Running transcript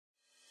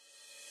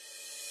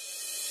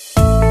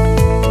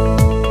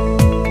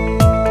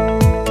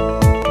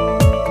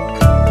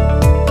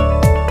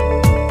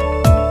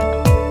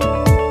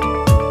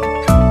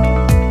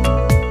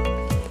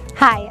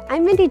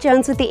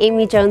Jones with the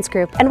Amy Jones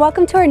Group, and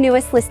welcome to our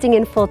newest listing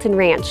in Fulton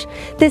Ranch.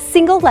 This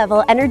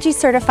single-level,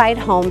 energy-certified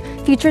home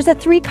features a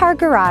 3-car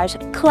garage,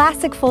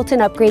 classic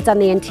Fulton upgrades on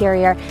the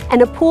interior,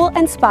 and a pool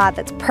and spa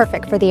that's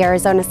perfect for the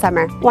Arizona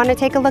summer. Want to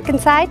take a look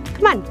inside?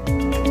 Come on.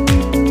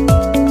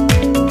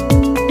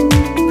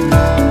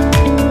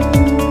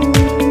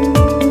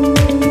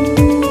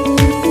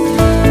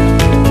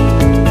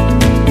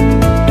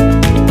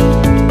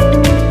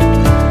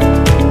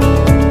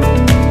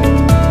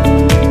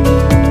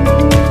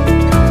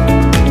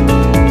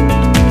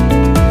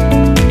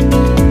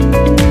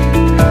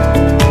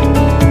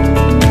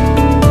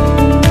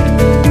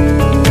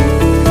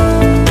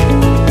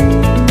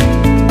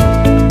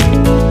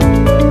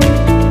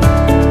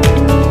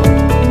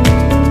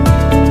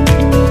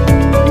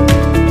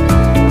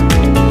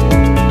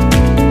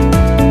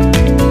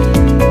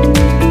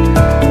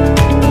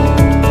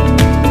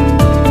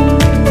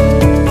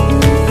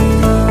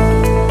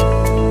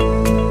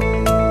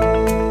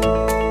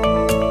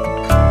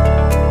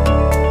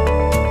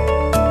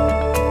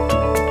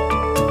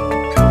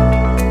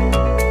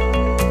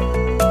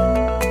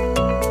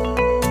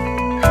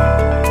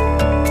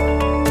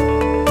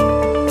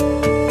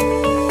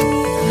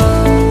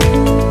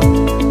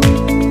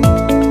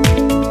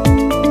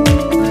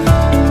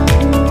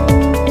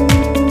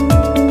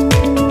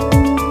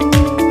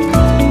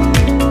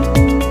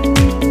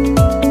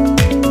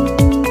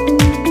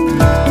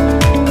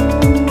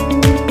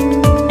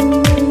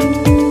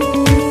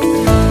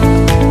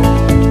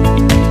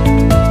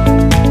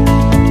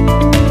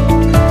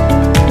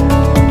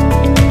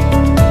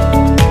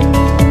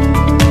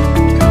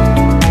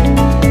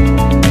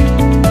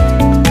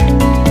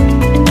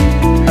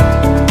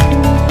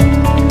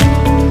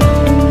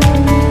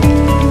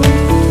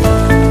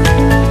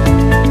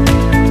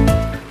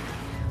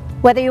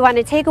 Whether you want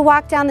to take a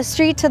walk down the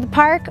street to the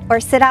park or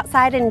sit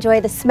outside and enjoy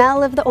the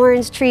smell of the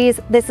orange trees,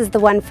 this is the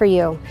one for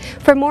you.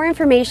 For more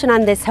information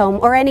on this home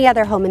or any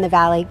other home in the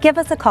valley, give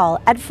us a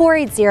call at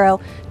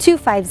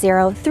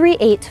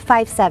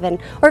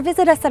 480-250-3857 or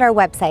visit us at our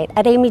website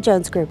at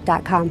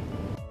amyjonesgroup.com.